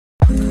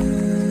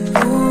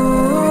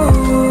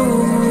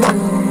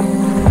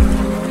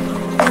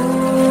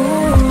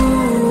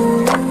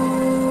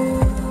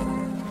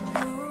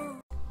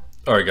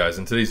Alright guys,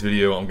 in today's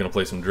video I'm going to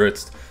play some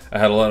Drizzt. I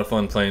had a lot of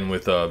fun playing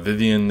with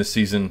Vivian this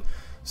season,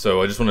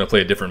 so I just wanted to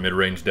play a different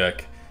mid-range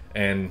deck.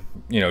 And,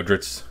 you know,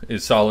 Drizzt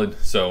is solid,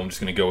 so I'm just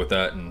going to go with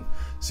that and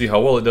see how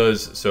well it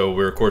does. So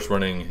we're of course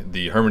running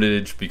the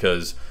Hermitage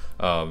because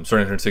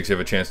starting turn 6 you have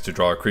a chance to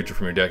draw a creature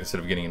from your deck instead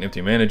of getting an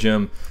empty mana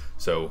gem.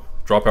 So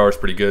draw power is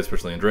pretty good,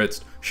 especially in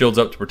Drizzt. Shields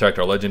up to protect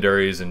our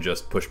legendaries and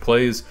just push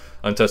plays.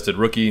 Untested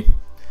rookie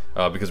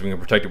because we can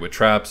protect it with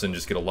traps and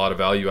just get a lot of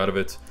value out of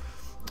it.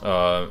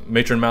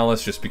 Matron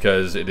Malice just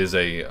because it is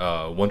a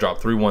 1-drop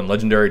 3/1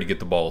 legendary to get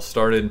the ball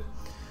started,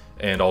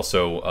 and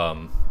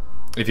also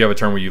if you have a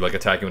turn where you like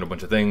attacking with a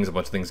bunch of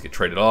things get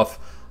traded off,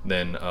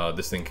 then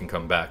this thing can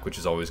come back, which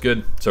is always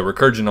good. So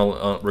recursion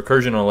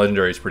on a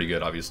legendary is pretty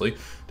good, obviously.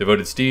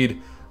 Devoted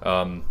Steed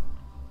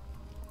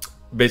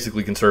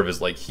basically can serve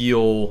as like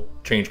heal,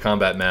 change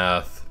combat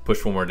math, push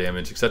for more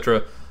damage,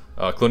 etc.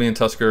 Kalonian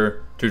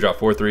Tusker 2-drop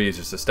 4/3 is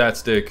just a stat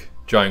stick.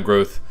 Giant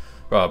Growth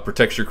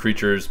protects your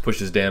creatures,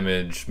 pushes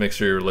damage, makes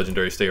sure your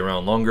legendaries stay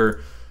around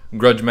longer.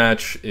 Grudge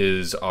Match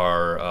is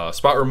our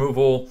spot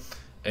removal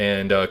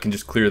and can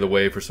just clear the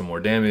way for some more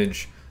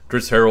damage.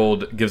 Drizzt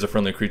Herald gives a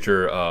friendly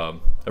creature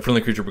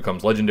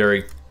becomes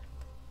legendary.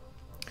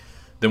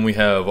 Then we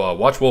have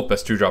Watchwolf,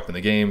 best 2-drop in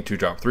the game,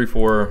 2-drop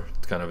 3/4.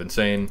 It's kind of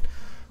insane.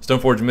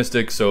 Stoneforge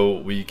Mystic, so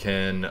we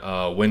can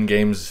win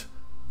games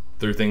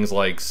through things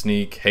like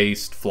sneak,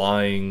 haste,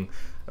 flying,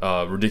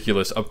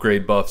 ridiculous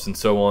upgrade buffs, and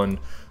so on.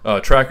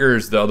 Tracker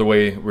is the other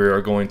way we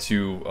are going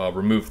to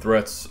remove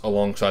threats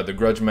alongside the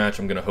Grudge Match.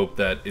 I'm going to hope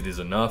that it is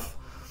enough.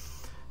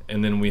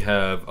 And then we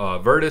have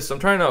Virtus. I'm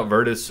trying out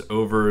Virtus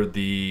over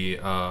the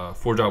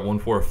 4-drop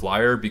 1/4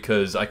 flyer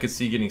because I could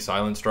see getting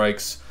Silent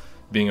Strikes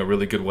being a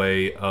really good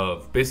way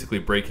of basically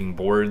breaking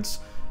boards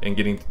and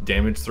getting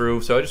damage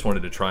through. So I just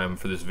wanted to try them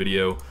for this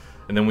video.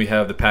 And then we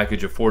have the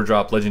package of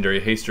 4-drop legendary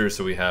hasters.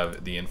 So we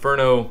have the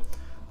Inferno,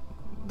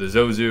 the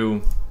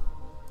Zozu,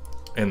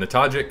 and the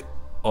Tajic,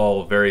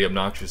 all very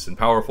obnoxious and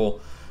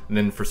powerful. And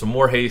then for some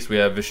more haste we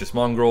have Vicious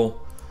Mongrel,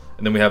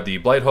 and then we have the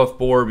Blighthoof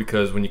Boar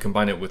because when you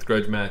combine it with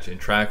Grudge Match and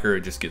Tracker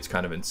it just gets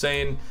kind of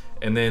insane.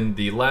 And then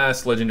the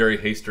last legendary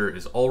haster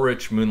is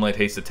Ulrich, Moonlight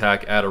haste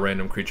attack, add a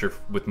random creature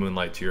with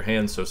Moonlight to your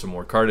hand, so some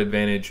more card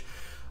advantage.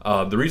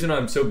 The reason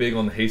I'm so big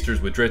on the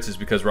hasters with Drizzt is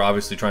because we're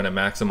obviously trying to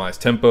maximize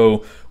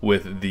tempo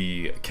with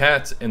the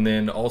cat, and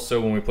then also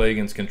when we play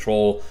against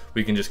control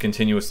we can just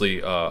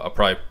continuously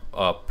apply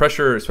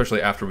pressure,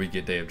 especially after we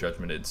get Day of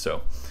Judgmented.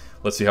 So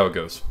let's see how it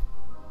goes.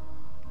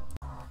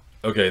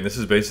 Okay, this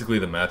is basically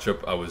the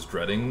matchup I was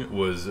dreading,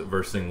 was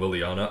versing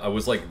Liliana. I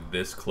was like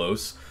this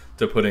close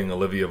to putting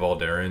Olivia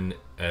Valderin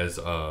as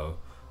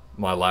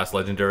my last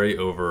legendary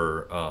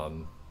over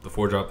the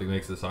 4-drop that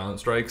makes the Silent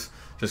Strikes,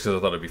 just because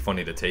I thought it'd be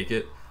funny to take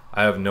it.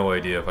 I have no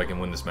idea if I can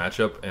win this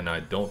matchup, and I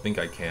don't think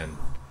I can.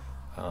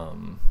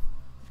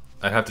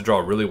 I'd have to draw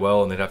really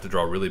well, and they'd have to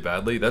draw really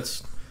badly.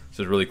 This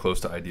is really close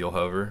to ideal,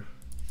 however.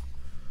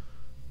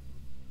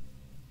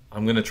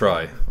 I'm gonna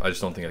try. I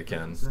just don't think I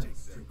can.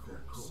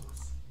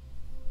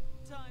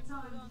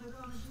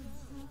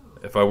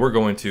 If I were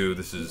going to,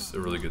 this is a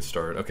really good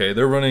start. Okay,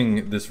 they're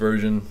running this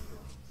version.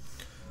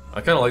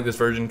 I kind of like this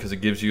version because it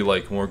gives you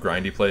like more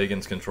grindy play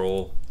against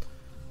control,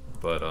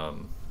 but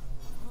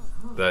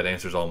that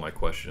answers all my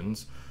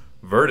questions.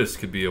 Virtus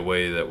could be a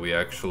way that we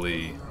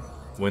actually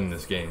win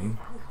this game.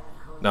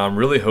 Now I'm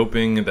really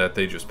hoping that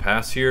they just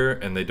pass here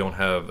and they don't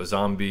have a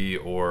zombie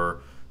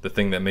or the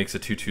thing that makes a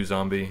 2/2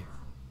 zombie.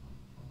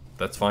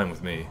 That's fine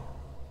with me.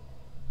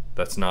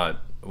 That's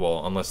not,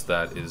 well, unless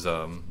that is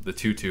the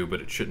 2/2, but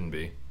it shouldn't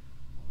be.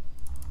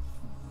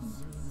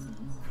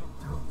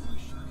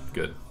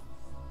 Good.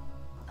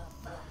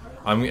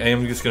 I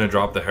am just going to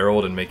drop the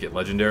Herald and make it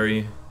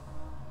legendary.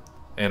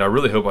 And I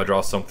really hope I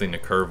draw something to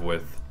curve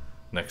with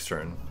next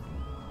turn.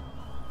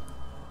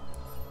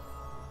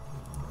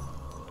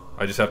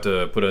 I just have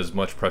to put as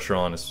much pressure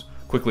on as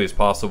quickly as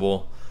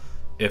possible.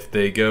 If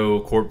they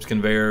go Corpse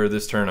Conveyor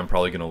this turn, I'm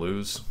probably going to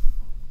lose.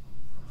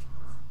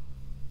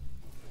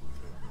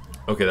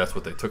 Okay, that's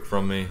what they took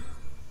from me.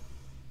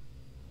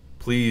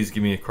 Please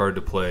give me a card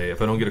to play.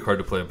 If I don't get a card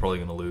to play, I'm probably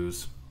going to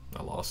lose.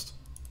 I lost.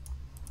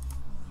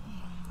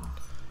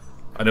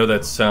 I know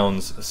that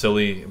sounds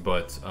silly,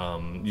 but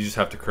you just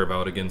have to curve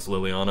out against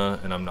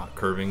Liliana, and I'm not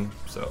curving,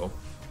 so.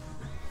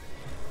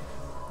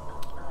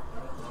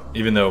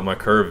 Even though my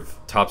curve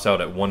tops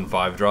out at 1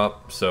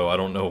 5-drop, so I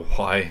don't know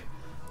why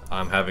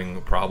I'm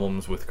having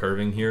problems with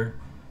curving here.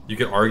 You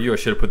could argue I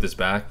should have put this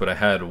back, but I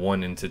had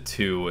 1 into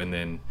 2 and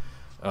then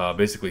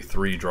basically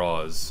 3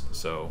 draws,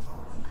 so.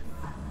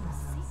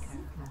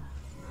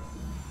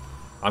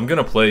 I'm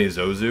gonna play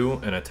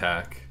Zozu and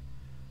attack.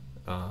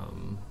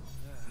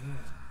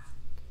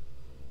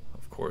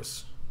 Of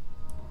course.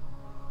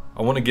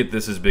 I want to get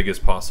this as big as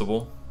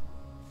possible.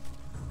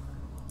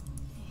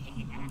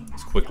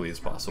 As quickly as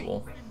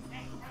possible.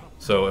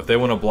 So if they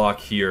want to block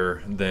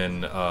here,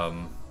 then,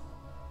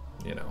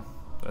 you know,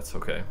 that's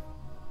okay.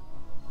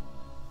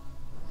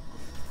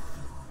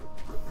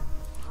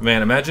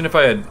 Man, imagine if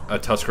I had a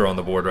Tusker on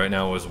the board right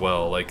now as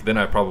well. Like, then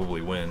I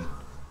probably win.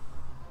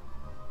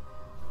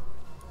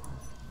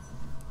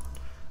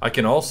 I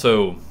can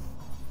also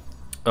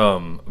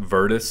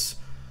Virtus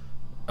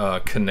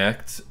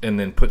connect and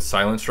then put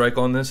Silent Strike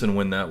on this and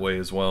win that way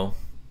as well.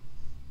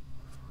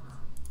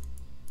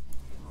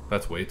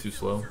 That's way too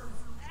slow.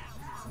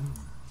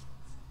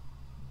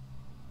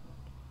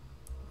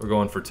 We're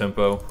going for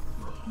tempo.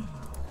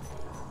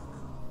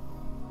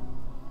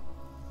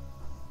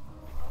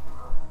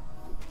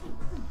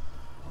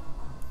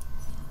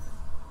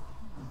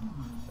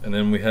 And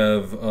then we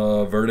have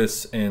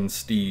Virtus and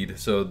Steed,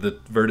 so the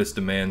Virtus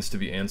demands to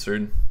be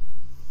answered.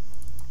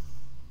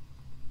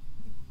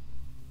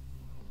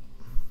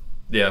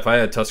 Yeah, if I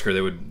had Tusker,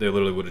 they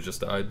literally would have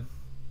just died.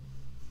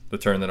 The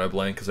turn that I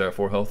blank because I have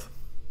 4 health.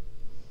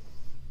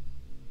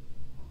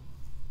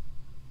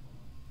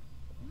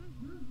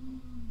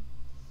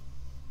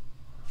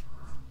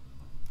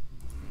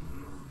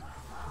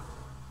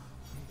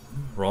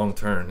 Wrong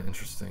turn,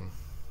 interesting.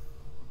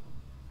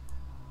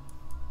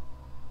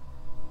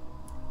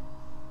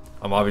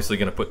 I'm obviously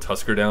going to put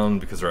Tusker down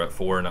because they're at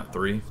 4, not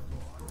 3.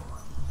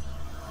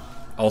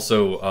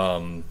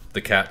 Also,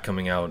 the cat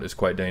coming out is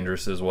quite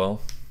dangerous as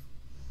well.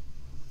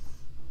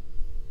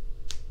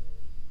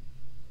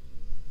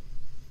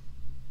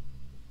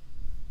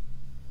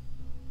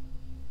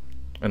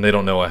 And they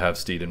don't know I have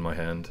Steed in my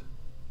hand.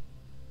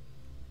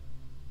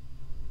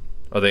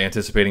 Are they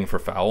anticipating for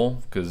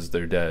foul? Because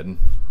they're dead.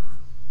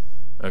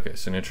 Okay,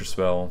 signature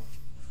spell.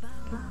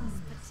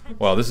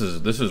 Wow, this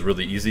is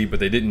really easy,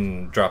 but they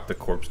didn't drop the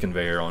corpse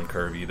conveyor on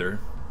curve either.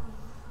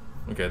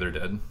 Okay, they're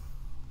dead.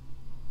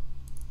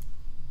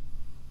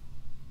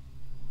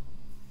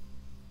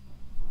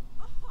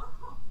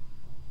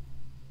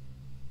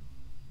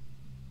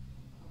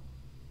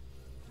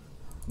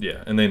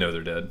 Yeah, and they know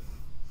they're dead.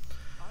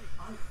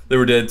 They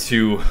were dead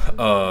to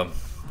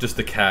just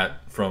the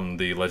cat from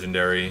the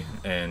legendary,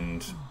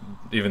 and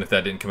even if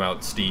that didn't come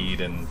out,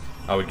 Steed, and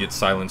I would get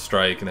Silent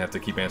Strike and have to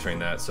keep answering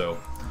that. So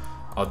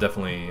I'll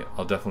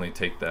definitely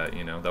take that.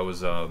 You know, that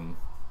was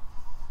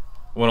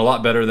went a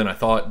lot better than I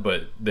thought,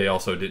 but they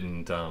also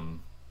didn't.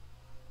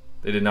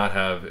 They did not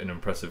have an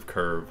impressive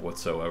curve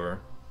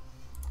whatsoever.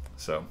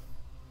 So,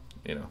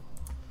 you know,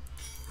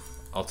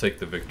 I'll take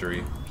the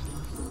victory.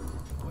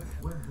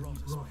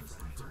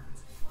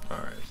 All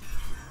right.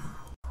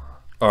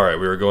 Alright,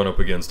 we were going up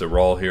against a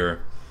Rawl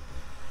here.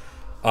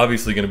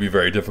 Obviously going to be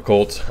very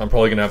difficult. I'm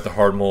probably going to have to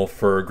hard mull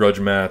for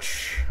Grudge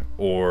match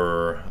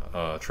or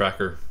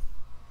Tracker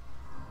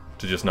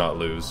to just not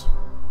lose.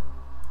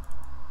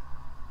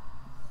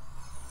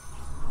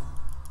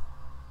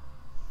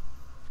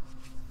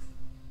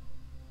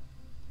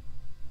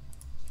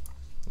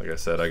 Like I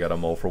said, I got to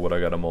mull for what I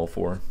got to mull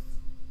for.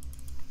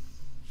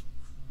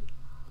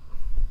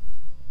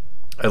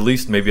 At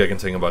least maybe I can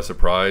take him by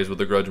surprise with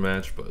the Grudge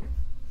match, but...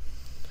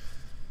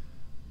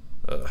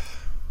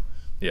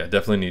 yeah,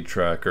 definitely need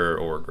Tracker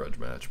or Grudge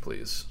match,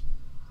 please.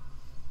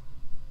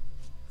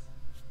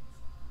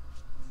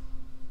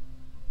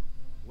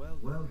 Well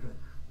then,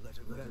 let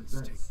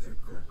events take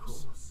their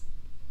course.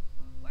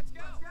 Let's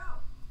go!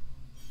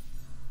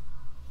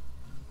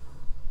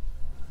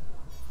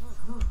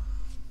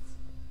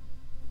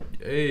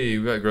 Hey,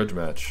 we got Grudge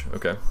match.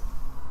 Okay.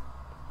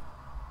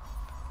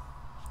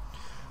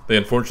 They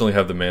unfortunately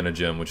have the mana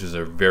gem, which is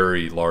a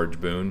very large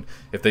boon.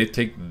 If they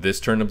take this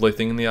turn to play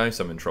Thing in the Ice,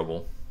 I'm in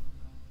trouble.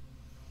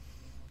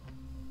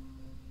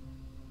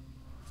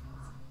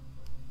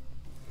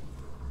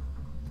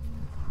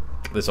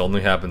 This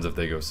only happens if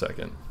they go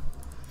second.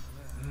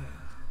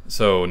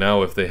 So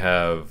now if they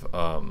have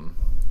a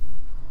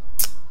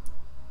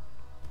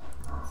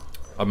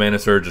Mana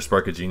Surge, a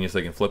Spark of Genius,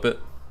 they can flip it.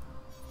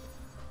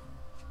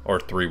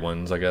 Or 3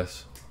 1s, I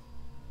guess.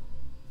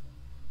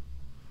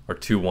 Or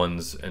 2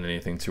 1s and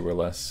anything 2 or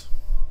less.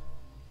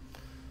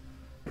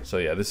 So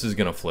yeah, this is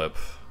gonna flip.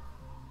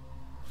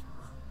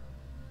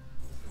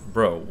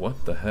 Bro,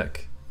 what the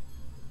heck?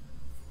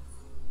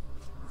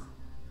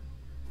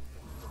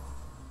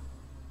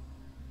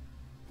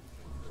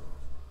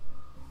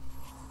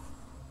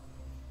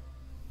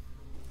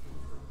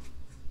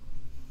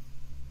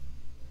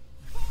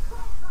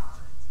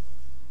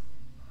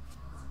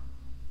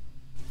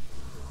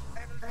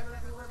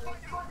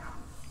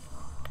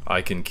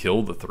 I can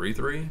kill the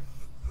 3/3?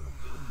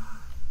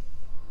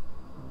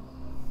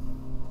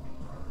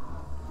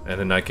 And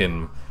then I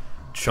can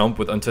chump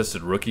with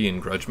Untested Rookie and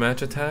Grudge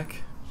match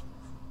attack?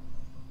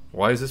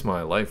 Why is this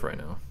my life right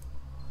now?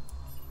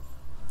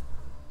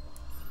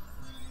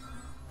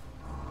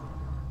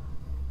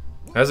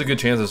 Has a good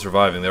chance of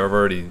surviving. They've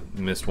already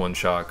missed 1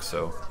 shock,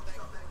 so...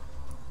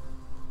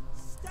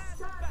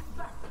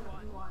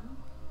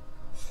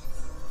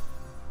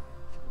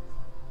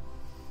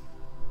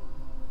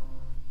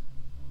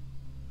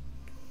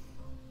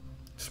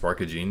 Spark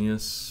of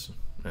Genius,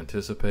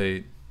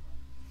 Anticipate.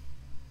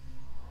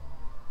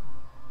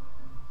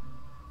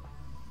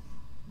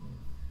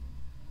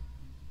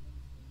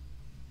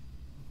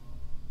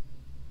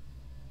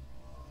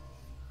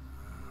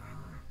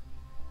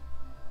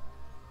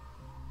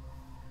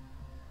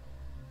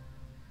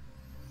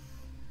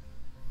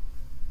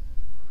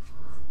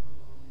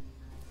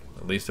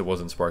 least it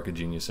wasn't Spark of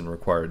Genius and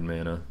required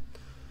mana.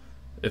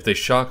 If they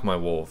shock my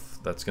wolf,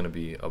 that's going to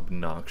be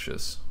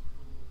obnoxious.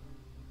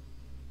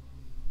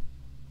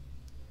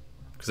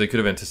 Because they could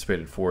have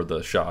anticipated for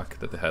the shock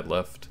that they had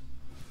left.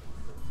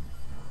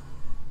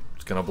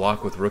 It's going to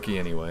block with Rookie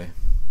anyway.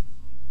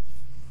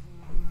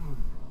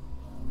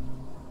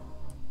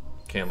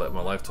 Can't let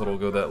my life total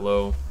go that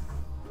low.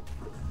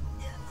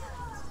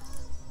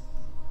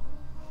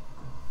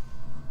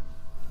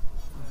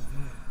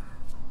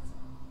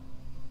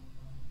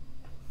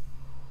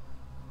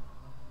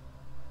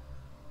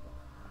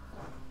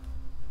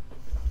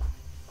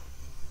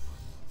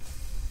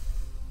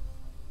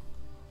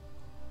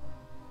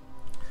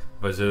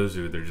 By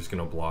Zozu, they're just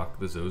gonna block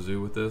the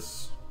Zozu with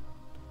this.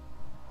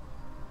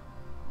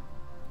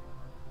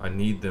 I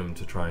need them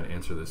to try and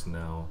answer this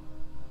now.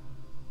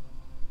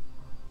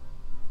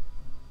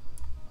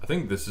 I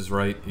think this is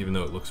right, even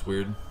though it looks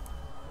weird.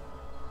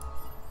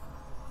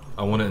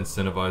 I want to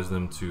incentivize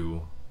them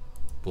to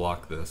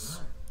block this.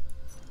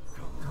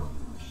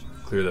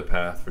 Clear the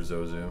path for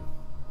Zozu.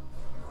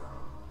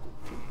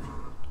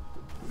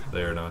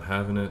 They are not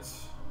having it.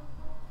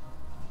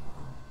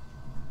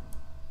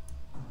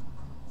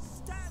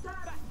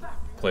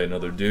 Play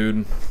another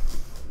dude.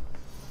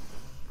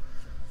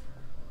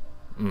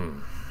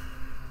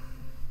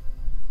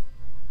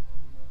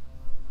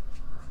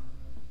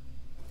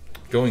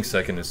 Going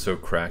second is so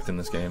cracked in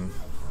this game.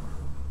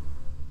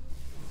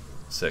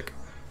 Sick.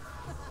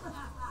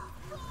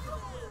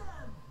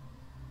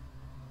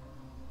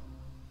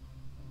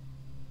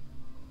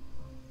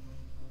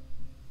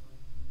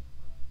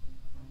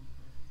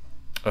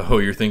 Oh,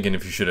 you're thinking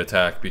if you should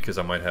attack because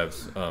I might have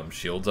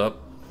shields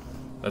up?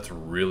 That's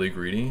really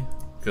greedy.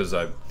 Because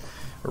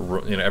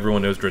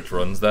everyone knows Drizzt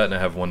runs that, and I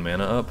have 1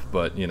 mana up.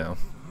 But you know,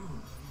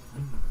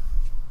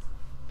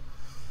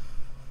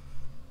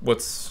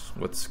 what's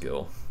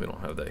skill? We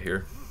don't have that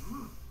here.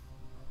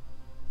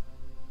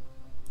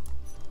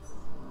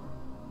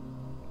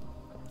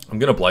 I'm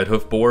gonna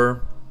Blighthoof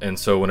Boar, and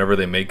so whenever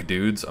they make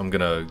dudes, I'm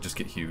gonna just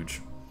get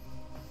huge.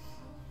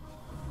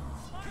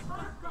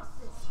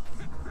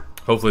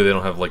 Hopefully they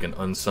don't have like an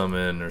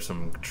unsummon or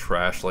some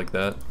trash like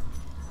that.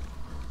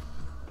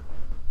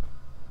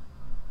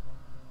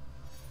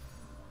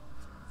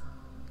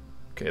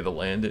 Okay, the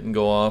land didn't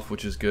go off,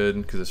 which is good,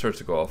 because it starts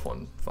to go off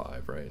on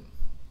 5, right?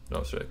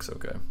 No, 6,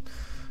 okay.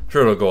 I'm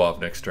sure it'll go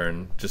off next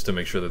turn, just to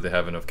make sure that they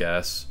have enough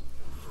gas.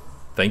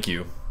 Thank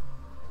you.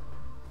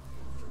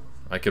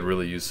 I could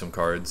really use some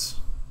cards.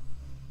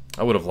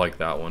 I would have liked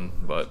that one,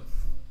 but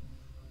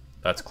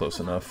that's close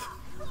enough.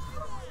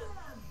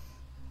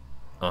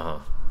 Uh-huh.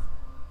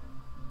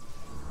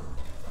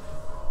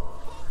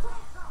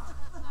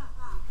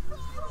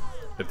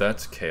 If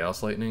that's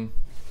Chaos Lightning...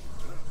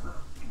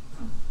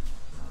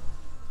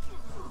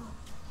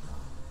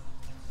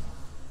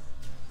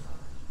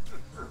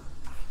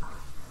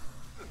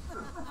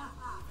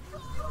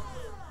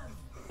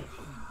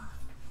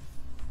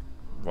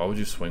 Why would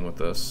you swing with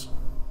this?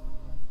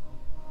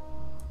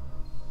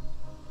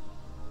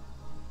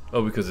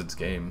 Oh, because it's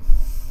game.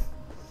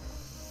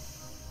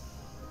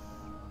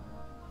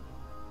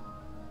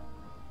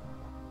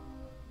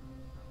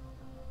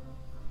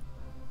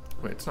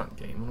 Wait, it's not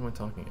game. What am I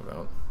talking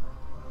about?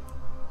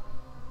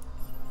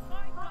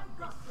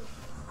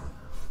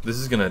 This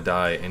is gonna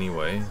die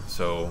anyway,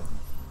 so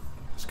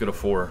let's go to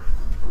 4.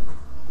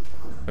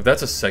 If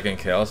that's a second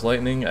Chaos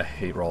Lightning, I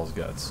hate Rawl's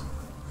guts.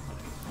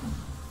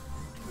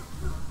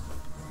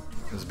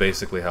 Is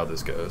basically how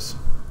this goes.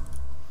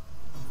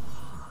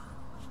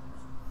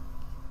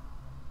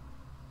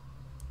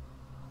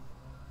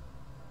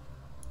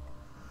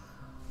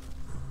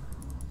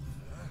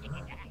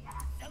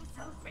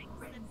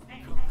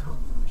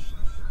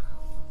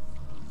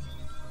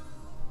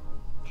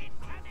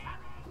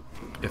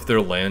 If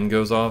their land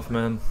goes off,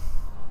 man,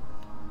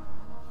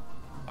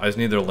 I just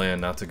need their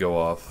land not to go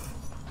off.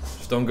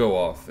 Just don't go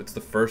off. It's the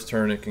first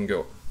turn it can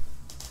go.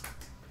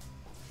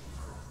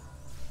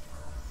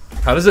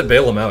 How does it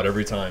bail him out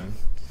every time?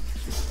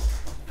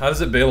 How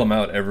does it bail him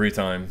out every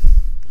time?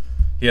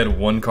 He had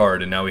 1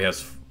 card and now he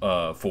has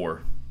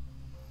 4.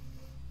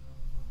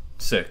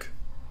 Sick.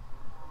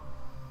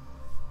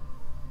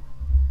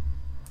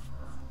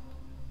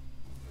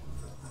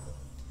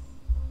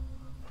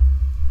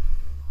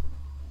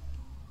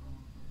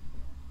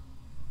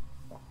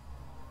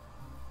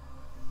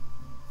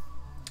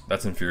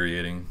 That's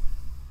infuriating.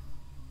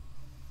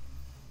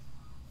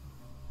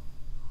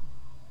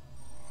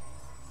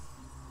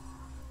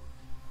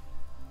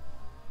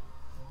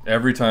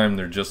 Every time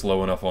they're just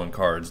low enough on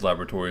cards,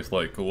 Laboratory's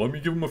like, well, let me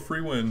give them a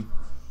free win.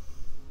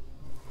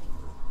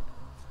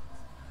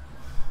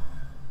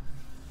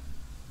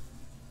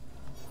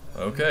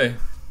 Okay.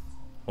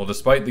 Well,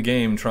 despite the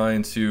game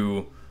trying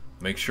to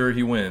make sure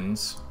he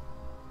wins,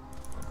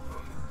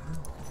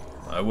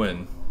 I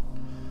win.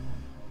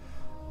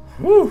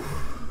 Woo!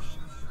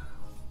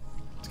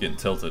 It's getting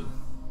tilted,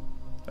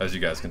 as you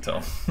guys can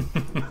tell.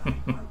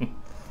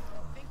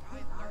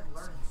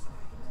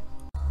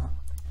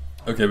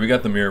 Okay, we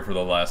got the mirror for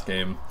the last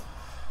game.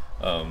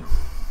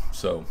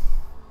 So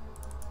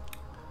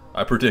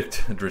I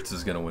predict Drizzt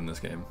is gonna win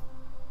this game.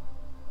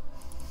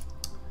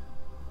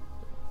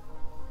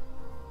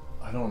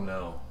 I don't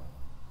know.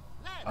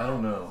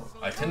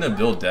 I tend to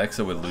build decks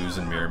that would lose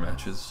in mirror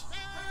matches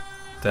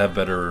to have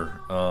better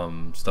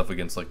stuff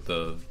against like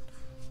the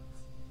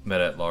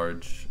meta at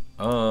large.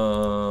 I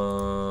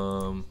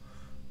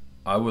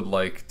would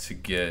like to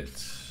get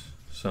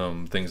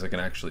some things I can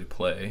actually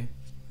play.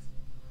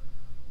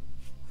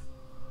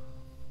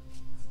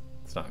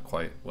 It's not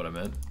quite what I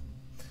meant.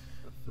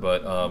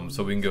 But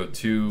so we can go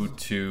 2,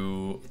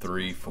 2,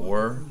 3,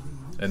 4.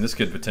 And this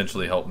could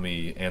potentially help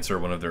me answer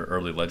one of their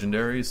early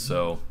legendaries,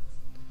 so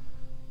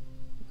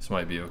this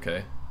might be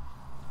okay.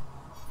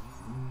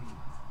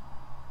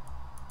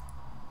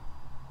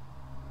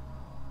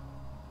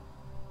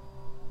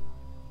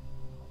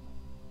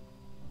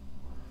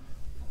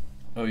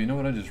 Oh, you know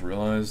what I just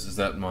realized is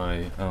that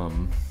my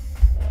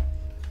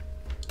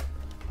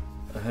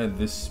I had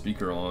this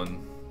speaker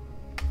on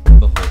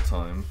the whole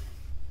time.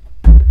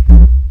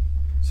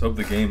 So I hope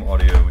the game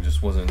audio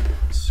just wasn't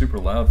super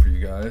loud for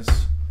you guys.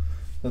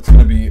 That's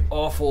gonna be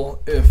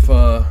awful if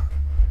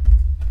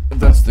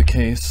that's the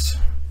case.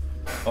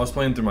 I was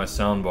playing through my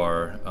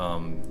soundbar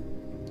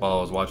while I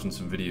was watching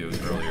some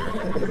videos earlier.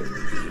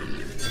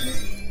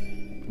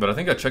 But I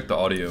think I checked the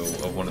audio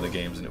of one of the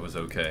games and it was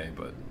okay,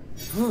 but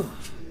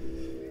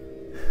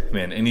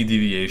man, any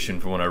deviation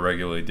from what I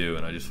regularly do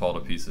and I just fall to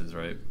pieces,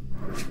 right?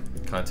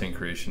 Content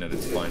creation at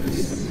its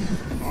finest.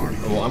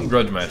 Well, I'm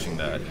grudge matching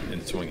that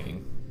in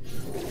swinging.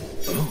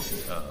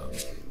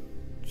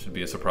 Should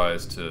be a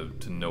surprise to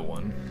no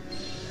one.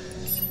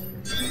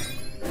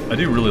 I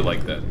do really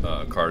like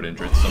that card in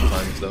Drizzt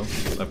sometimes, though.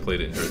 I've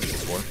played it in Drizzt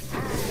before.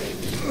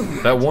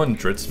 That one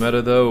Drizzt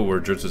meta, though, where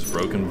Drizzt was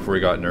broken before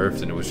he got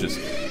nerfed and it was just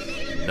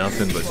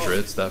nothing but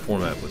Drizzt, that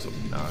format was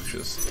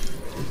obnoxious.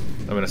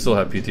 I mean, I still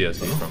have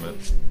PTSD from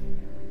it.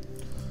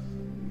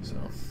 So.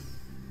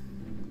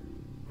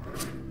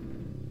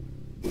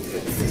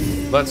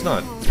 That's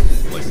not,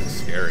 like,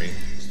 scary.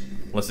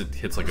 Unless it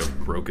hits like a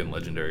broken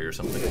legendary or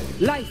something.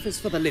 Life is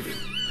for the living.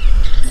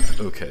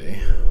 Okay.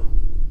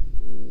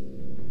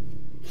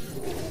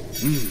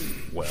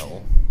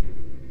 Well.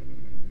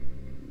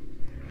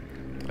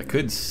 I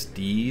could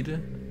Steed.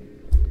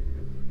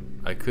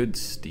 I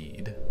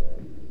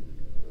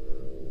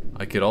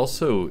could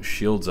also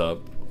shields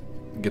up,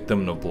 get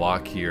them to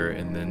block here,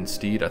 and then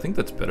Steed. I think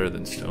that's better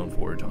than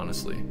Stoneforge,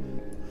 honestly.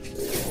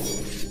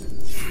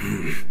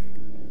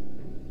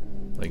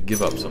 Like,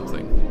 give up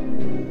something.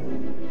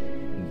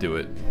 Do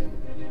it.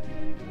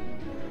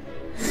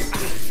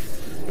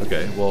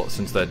 Okay, well,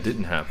 since that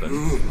didn't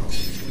happen,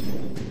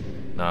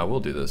 nah, we'll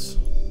do this.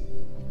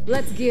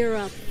 Let's gear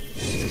up.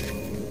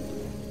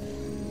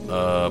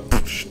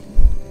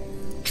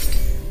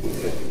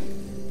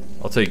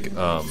 I'll take,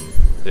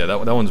 yeah,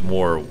 that one's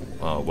more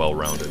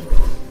well-rounded.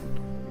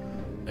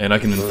 And I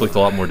can inflict a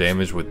lot more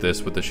damage with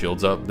this, with the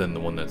shields up, than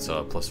the one that's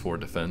 +4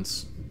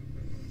 defense.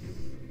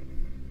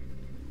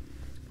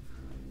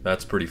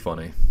 That's pretty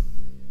funny.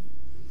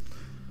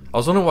 I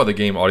was wondering why the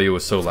game audio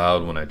was so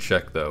loud when I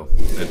checked, though.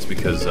 It's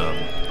because I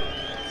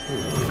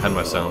had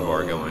my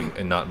soundbar going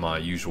and not my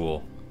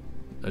usual,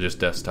 just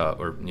desktop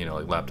or, you know,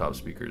 like laptop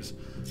speakers.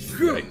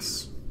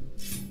 Yikes.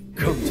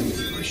 Come to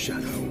me, my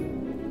shadow.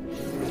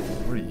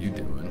 What are you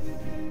doing?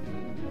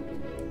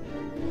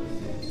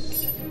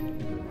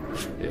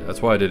 Yeah,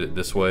 that's why I did it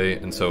this way,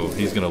 and so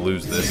he's gonna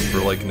lose this for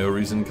like no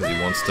reason because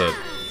he wants to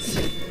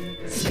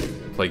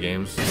play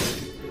games.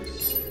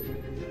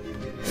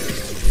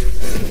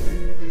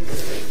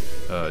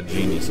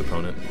 Genius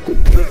opponent.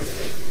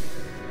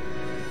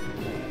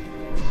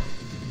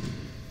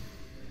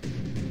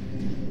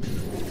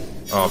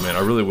 Oh man, I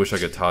really wish I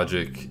could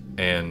Tajic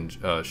and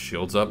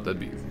shields up.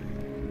 That'd be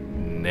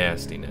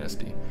nasty,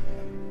 nasty.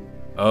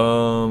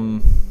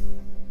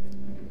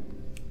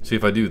 See,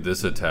 if I do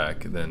this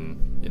attack,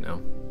 then, you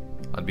know,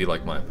 I'd be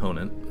like my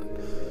opponent.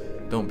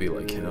 Don't be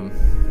like him.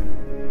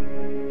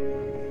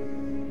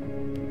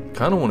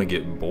 Kind of want to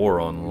get Boar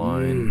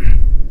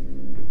online.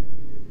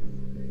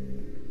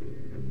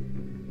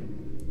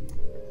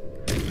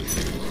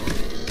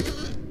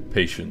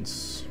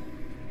 Patience.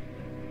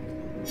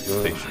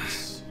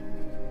 Patience.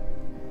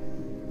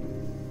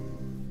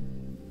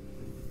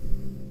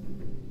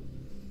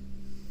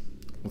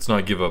 Let's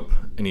not give up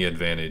any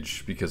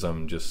advantage because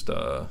I'm just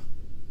not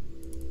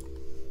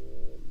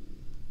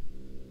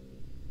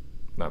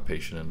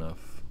patient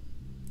enough.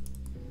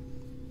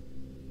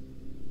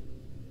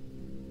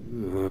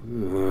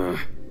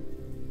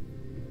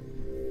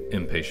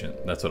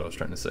 Impatient. That's what I was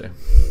trying to say.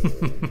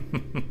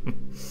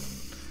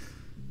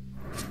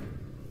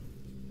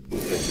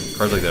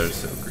 Cards like that are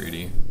so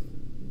greedy.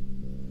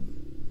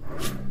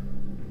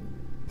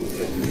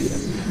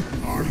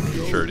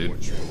 Sure, dude.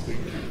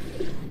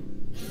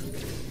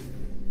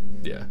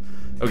 Yeah.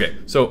 Okay,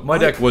 so my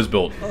deck was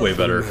built way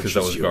better because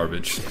that was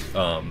garbage.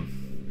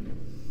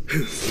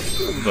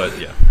 But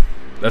yeah,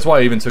 that's why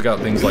I even took out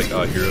things like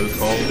Hero's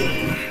Call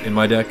in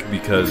my deck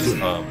because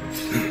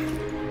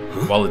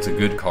while it's a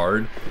good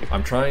card,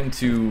 I'm trying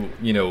to,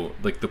 you know,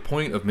 like the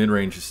point of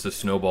mid-range is to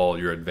snowball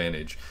your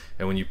advantage.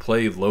 And when you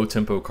play low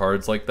tempo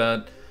cards like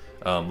that,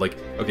 like,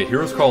 okay,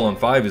 Hero's Call on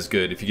 5 is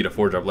good if you get a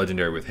 4-drop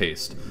legendary with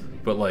haste.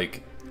 But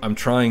like, I'm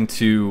trying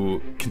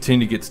to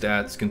continue to get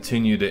stats,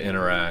 continue to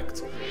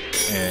interact,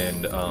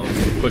 and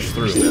push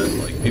through, man.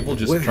 Like, people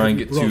just try and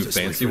get too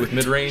fancy with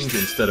mid-range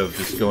instead of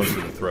just going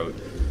for the throat.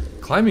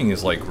 Climbing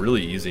is like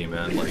really easy,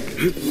 man. Like,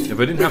 if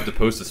I didn't have to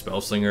post a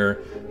Spellslinger,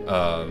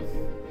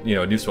 you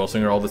know, a new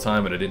Spellslinger all the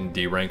time, and I didn't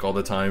D-rank all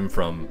the time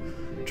from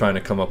trying to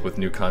come up with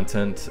new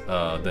content,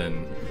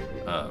 then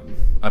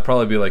I'd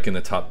probably be like in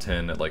the top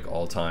 10 at like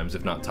all times,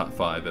 if not top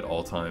 5 at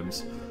all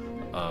times.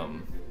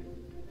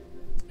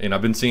 And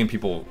I've been seeing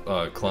people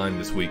climb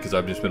this week because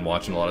I've just been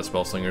watching a lot of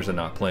Spellslingers and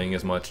not playing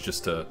as much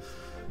just to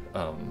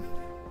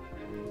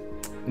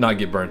not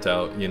get burnt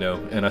out, you know.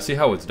 And I see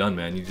how it's done,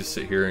 man. You just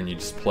sit here and you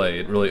just play.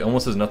 It really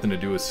almost has nothing to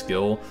do with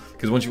skill,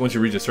 because once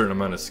you reach a certain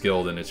amount of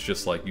skill, then it's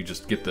just like you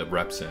just get the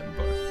reps in.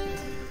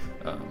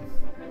 But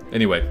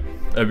anyway,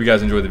 I hope you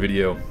guys enjoyed the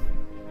video.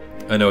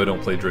 I know I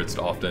don't play Drizzt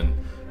often,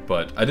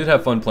 but I did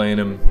have fun playing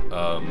him.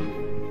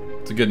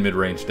 It's a good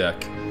mid-range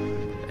deck,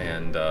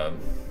 and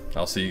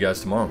I'll see you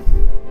guys tomorrow.